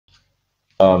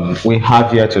We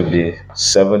have here to be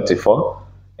 74,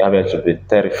 we have here to be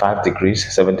 35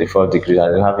 degrees, 74 degrees,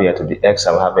 and we have here to be x,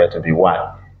 and we have here to be y.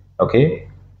 Okay,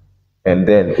 and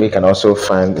then we can also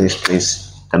find this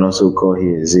place, can also call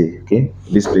here z. Okay,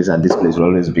 this place and this place will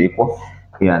always be equal,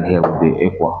 here and here will be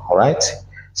equal. All right,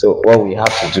 so what we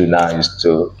have to do now is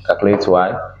to calculate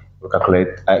y, we calculate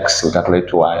x, we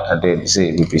calculate y, and then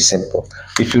z will be simple.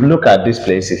 If you look at this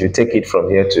place, if you take it from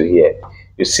here to here,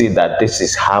 you see that this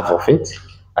is half of it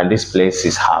and this place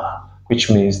is half, which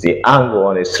means the angle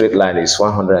on a straight line is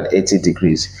 180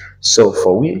 degrees. So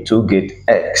for we to get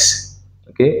x,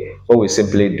 okay, what we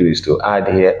simply do is to add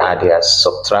here,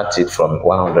 subtract it from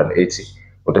 180.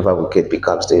 Whatever we get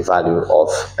becomes the value of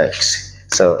x.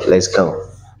 So let's go.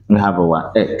 We have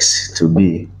our x to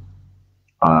be,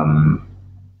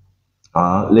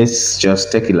 let's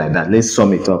just take it like that. Let's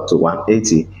sum it up to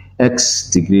 180. X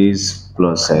degrees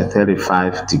plus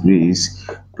 35 degrees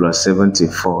plus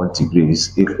 74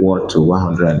 degrees equal to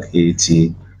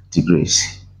 180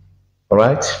 degrees. All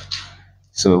right.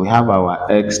 So we have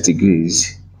our x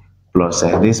degrees plus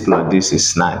this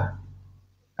is 9.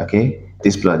 Okay,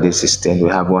 this plus this is 10. We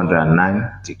have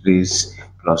 109 degrees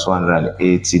plus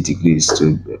 180 degrees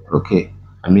to, okay,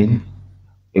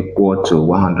 equal to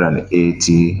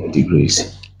 180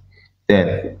 degrees.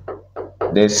 Then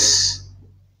this,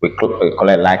 we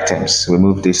collect like terms. We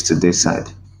move this to this side.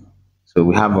 So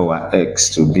we have our x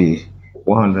to be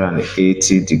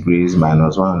 180 degrees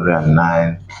minus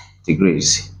 109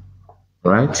 degrees.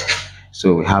 Right?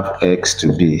 So we have x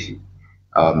to be,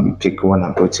 pick 1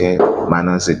 and put here,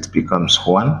 minus it becomes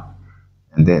 1,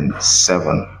 and then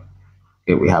 7.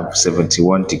 Okay, we have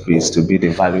 71 degrees to be the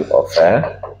value of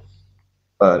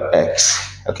x.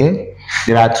 Okay,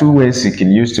 there are two ways you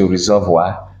can use to resolve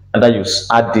y. Either you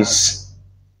add this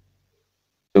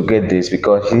to get this,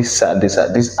 because this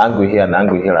angle here and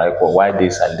angle here are equal, why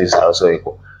this and this are also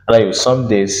equal. Either you sum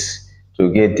this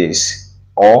to get this,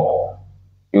 or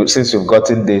since you've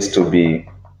gotten this to be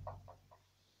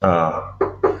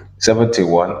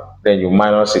 71, then you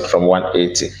minus it from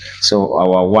 180. So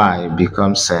our y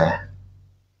becomes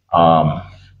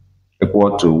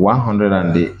equal to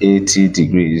 180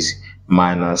 degrees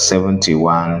minus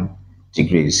 71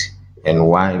 degrees, and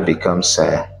y becomes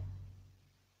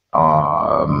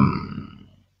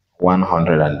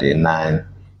 109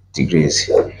 degrees.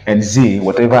 And z,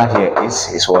 whatever here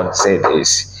is what z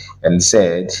is, and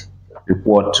z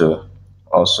equal to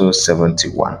also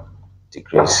 71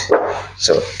 degrees.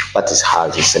 So that is how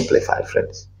you simplify,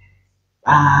 friends.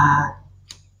 Bye.